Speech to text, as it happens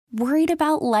Worried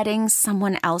about letting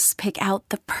someone else pick out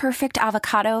the perfect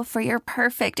avocado for your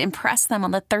perfect impress them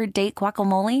on the third date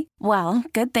guacamole? Well,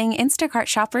 good thing Instacart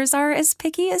shoppers are as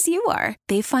picky as you are.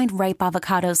 They find ripe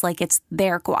avocados like it's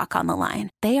their guac on the line.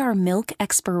 They are milk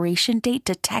expiration date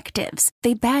detectives.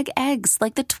 They bag eggs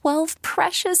like the 12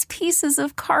 precious pieces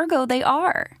of cargo they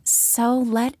are. So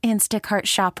let Instacart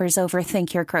shoppers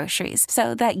overthink your groceries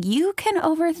so that you can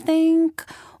overthink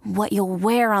what you'll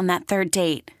wear on that third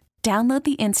date. Download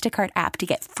the Instacart app to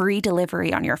get free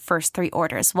delivery on your first 3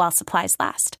 orders while supplies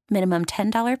last. Minimum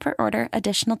 $10 per order.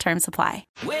 Additional terms apply.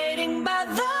 Waiting by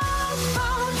the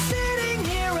phone, sitting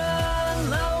here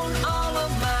alone. All of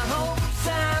my hopes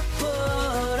I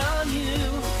put on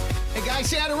you. Hey guys,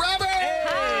 say hi to Robert.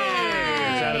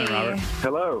 Robert.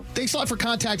 Hello. Thanks a lot for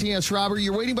contacting us, Robert.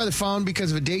 You're waiting by the phone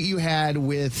because of a date you had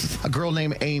with a girl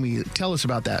named Amy. Tell us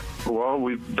about that. Well,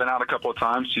 we've been out a couple of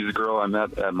times. She's a girl I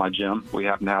met at my gym. We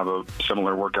happen to have a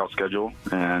similar workout schedule,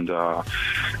 and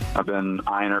I've been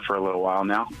eyeing her for a little while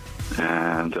now.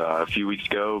 And a few weeks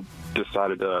ago,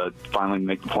 decided to finally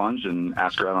make the plunge and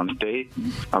ask her out on a date.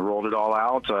 I rolled it all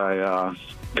out. I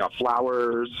got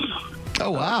flowers.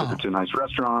 Oh, wow. Took her to a nice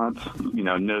restaurant. You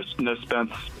know, no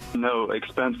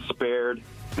expense spared.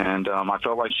 And I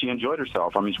felt like she enjoyed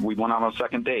herself. I mean, we went on a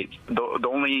second date. The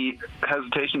only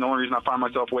hesitation, the only reason I find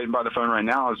myself waiting by the phone right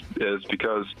now is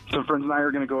because some friends and I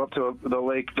are going to go up to the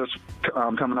lake this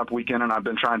coming up weekend, and I've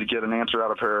been trying to get an answer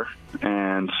out of her,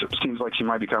 and it seems like she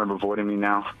might be kind of avoiding me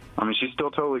now. I mean, she's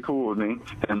still totally cool with me,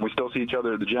 and we still see each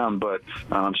other at the gym, but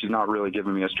she's not really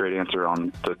giving me a straight answer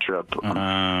on the trip.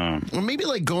 Well, maybe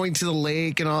like going to the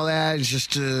lake and all that is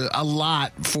just a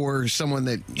lot for someone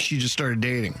that she just started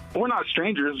dating. We're not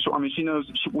strangers. I mean, she knows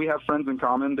we have friends in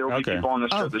common. There will be people on this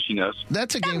trip that she knows.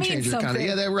 That's a game changer, kind of.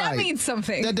 Yeah, that's right. That means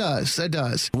something. That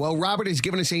does. Well, Robert has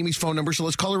given us Amy's phone number, so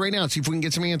let's call her right now and see if we can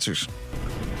get some answers.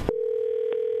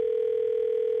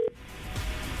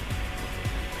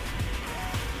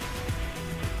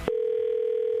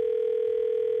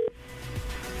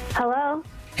 Hello?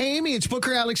 Hey, Amy, it's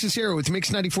Booker, Alex, and Sarah with Mix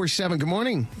 94.7. Good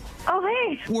morning. Oh,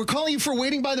 hey. We're calling you for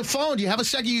waiting by the phone. Do you have a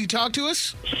second you can talk to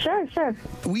us? Sure.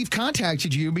 We've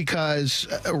contacted you because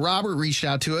Robert reached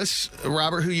out to us.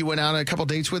 Robert, who you went out on a couple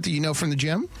dates with, that you know from the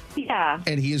gym? Yeah.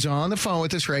 And he is on the phone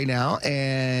with us right now,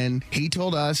 and he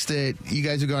told us that you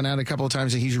guys have gone out a couple of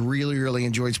times and he's really, really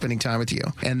enjoyed spending time with you,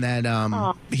 and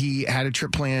that he had a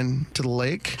trip planned to the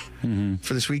lake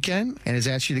for this weekend and has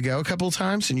asked you to go a couple of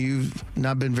times, and you've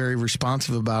not been very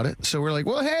responsive about it. So we're like,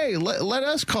 well, hey, let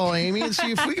us call Amy and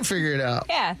see if we can figure it out.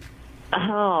 Yeah.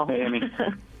 Oh. Hey, Amy.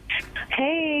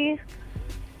 Hey.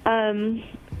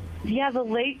 Yeah, the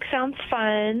lake sounds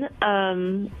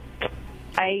fun.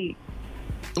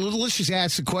 Let's just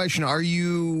ask the question. Are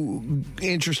you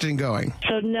interested in going?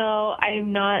 So, no,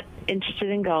 I'm not interested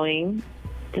in going.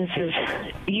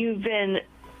 You've been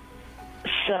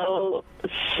so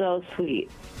sweet.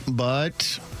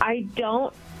 But I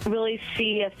don't really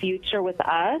see a future with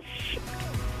us.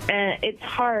 And it's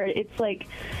hard. It's like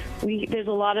there's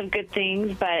a lot of good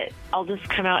things, but I'll just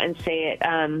come out and say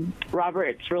it.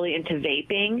 Robert's really into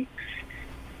vaping.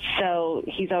 So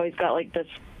he's always got like this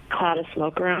cloud of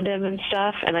smoke around him and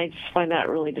stuff, and I just find that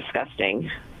really disgusting.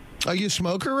 Are you a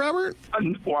smoker, Robert?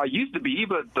 Well, I used to be,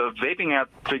 but the vaping app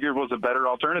figured was a better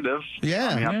alternative.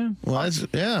 Yeah. I mean, Well,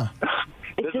 yeah.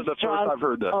 It This is just the first draws I've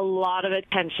heard that. a lot of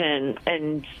attention,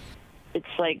 and it's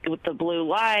like with the blue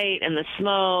light and the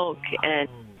smoke, and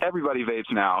Everybody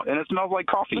vapes now, and it smells like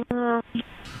coffee.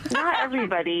 not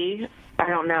everybody. I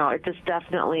don't know. It just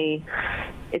definitely,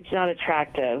 it's not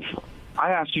attractive.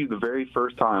 I asked you the very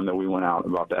first time that we went out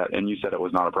about that, and you said it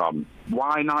was not a problem.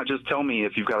 Why not just tell me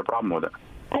if you've got a problem with it?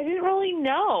 I didn't really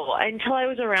know until I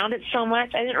was around it so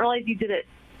much. I didn't realize you did it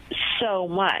so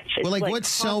much. It's Well, like what's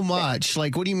so constant. much?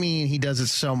 Like, what do you mean he does it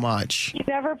so much? He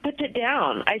never puts it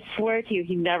down. I swear to you,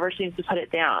 he never seems to put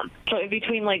it down. So in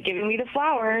between, like, giving me the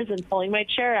flowers and pulling my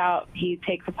chair out, he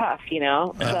takes a puff, you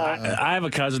know? So I have a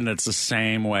cousin that's the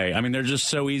same way. I mean, they're just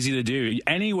so easy to do.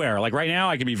 Anywhere. Like right now,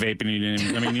 I could be vaping.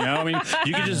 I mean, you know, I mean,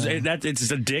 you could just, it's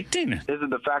addicting. Is it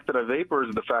the fact that I vape, or is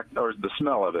it the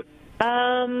smell of it?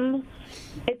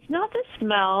 it's not the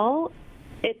smell.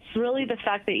 It's really the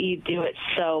fact that you do it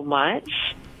so much.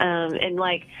 And,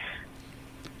 like,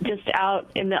 just out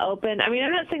in the open. I mean,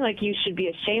 I'm not saying like you should be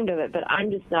ashamed of it, but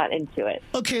I'm just not into it.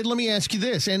 Okay, let me ask you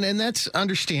this, and that's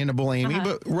understandable, Amy,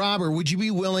 but Robert, would you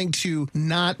be willing to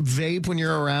not vape when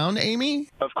you're around Amy?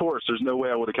 Of course, there's no way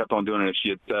I would have kept on doing it if she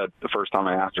had said the first time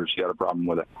I asked her if she had a problem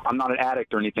with it. I'm not an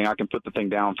addict or anything. I can put the thing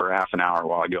down for half an hour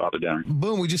while I go out to dinner.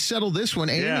 Boom, we just settled this one.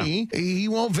 Yeah. Amy, he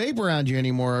won't vape around you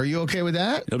anymore. Are you okay with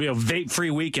that? It'll be a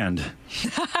vape-free weekend.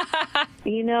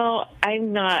 You know,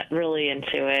 I'm not really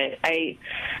into it. I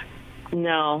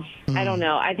don't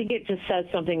know. I think it just says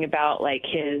something about like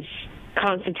his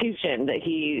constitution that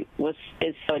he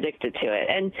is so addicted to it.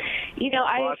 And you know,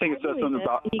 I think it says something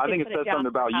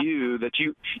about you that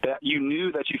you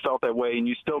knew that you felt that way, and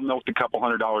you still milked a couple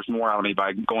 $100 more out of me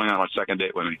by going on a second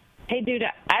date with me. Hey, dude,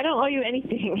 I don't owe you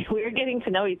anything. We're getting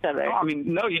to know each other. I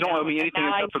mean, no, you don't owe me anything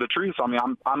except for the truth. I mean,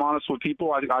 I'm honest with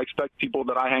people. I expect people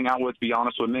that I hang out with to be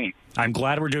honest with me. I'm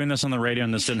glad we're doing this on the radio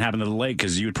and this didn't happen to the lake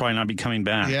because you would probably not be coming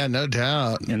back. Yeah, no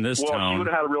doubt. In this Well, she tone. would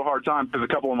have had a real hard time because a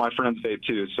couple of my friends vape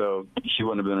too, so she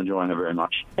wouldn't have been enjoying it very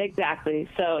much. Exactly.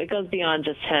 So it goes beyond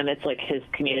just him. It's like his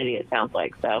community, it sounds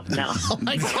like. So, no. Oh,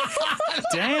 my God.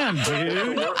 Damn,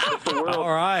 dude. All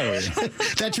right.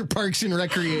 That's your Parks and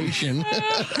Recreation.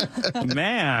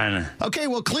 Man. Okay,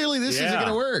 well, clearly this isn't going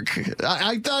to work.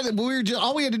 I thought that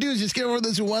all we had to do is just get over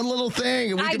this one little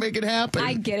thing, and we can make it happen.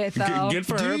 I get it, though. Good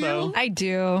for her, though. I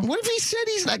do. What if he said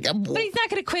he's not going to... But he's not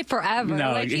going to quit forever.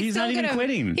 No, like, he's still not even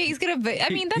quitting. He's going to... I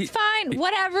mean, that's fine.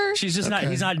 Whatever. She's just not...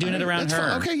 He's not doing it around That's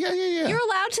her. fine. Okay, yeah. You're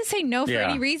allowed to say no for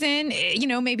any reason. You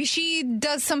know, maybe she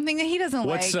does something that he doesn't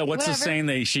What's like. the Whatever.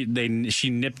 saying? She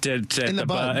nipped it at In the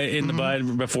bud. In the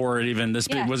bud before it even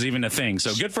was even a thing.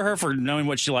 So good for her for knowing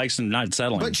what she likes and not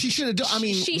settling. But she should have done... I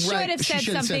mean, She should have said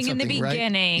something in the right?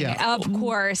 beginning, Yeah. of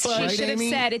course. Right, She should have Amy?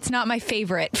 said, it's not my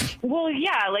favorite. Well,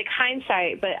 yeah, like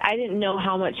hindsight, but I didn't know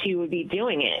how much he would be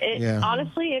doing it. Yeah.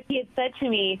 Honestly, if he had said to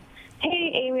me,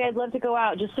 hey, Amy, I'd love to go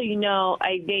out, just so you know,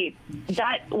 I vape,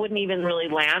 that wouldn't even really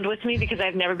land with me because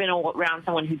I've never been around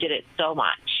someone who did it so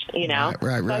much, you know?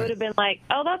 Right. So I would have been like,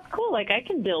 oh, that's cool. Like, I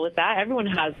can deal with that. Everyone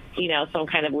has, you know, some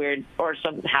kind of weird or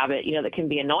some habit, you know, that can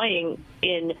be annoying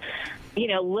in, you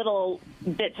know, little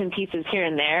bits and pieces here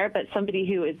and there. But somebody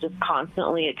who is just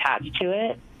constantly attached to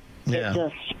it, Yeah. it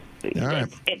just... All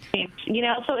right. It seems, you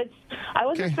know, so I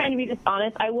wasn't trying to be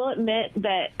dishonest. I will admit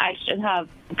that I should have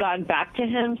gone back to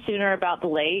him sooner about the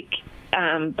lake.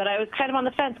 But I was kind of on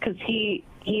the fence because he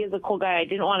is a cool guy. I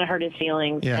didn't want to hurt his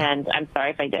feelings, and I'm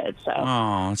sorry if I did. So.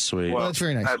 Oh, that's sweet. Well, that's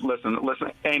very nice. Listen,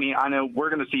 Amy, I know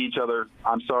we're going to see each other.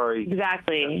 I'm sorry.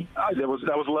 Exactly. That was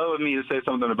low of me to say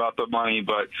something about the money,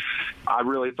 but I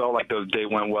really felt like the date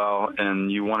went well,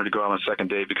 and you wanted to go on a second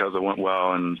date because it went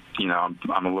well, and, you know,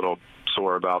 I'm a little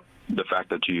sore about the fact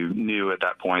that you knew at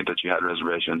that point that you had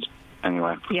reservations.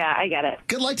 Anyway. Yeah, I get it.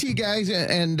 Good luck to you guys.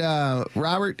 And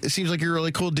Robert, it seems like you're a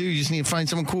really cool dude. You just need to find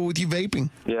someone cool with you vaping.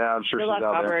 Yeah, I'm sure Good she's luck,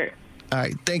 out Robert. All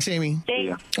right. Thanks, Amy.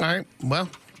 Thanks. All right. Well.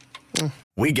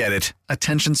 We get it.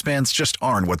 Attention spans just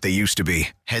aren't what they used to be.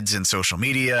 Heads in social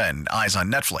media and eyes on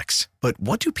Netflix. But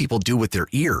what do people do with their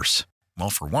ears? Well,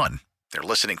 for one, they're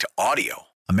listening to audio.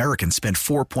 Americans spend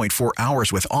 4.4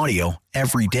 hours with audio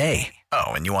every day. Oh,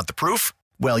 and you want the proof?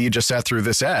 Well, you just sat through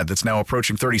this ad that's now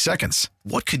approaching 30 seconds.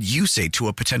 What could you say to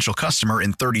a potential customer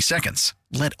in 30 seconds?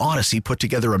 Let Odyssey put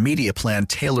together a media plan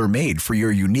tailor-made for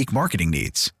your unique marketing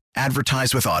needs.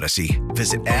 Advertise with Odyssey.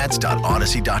 Visit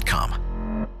ads.odyssey.com.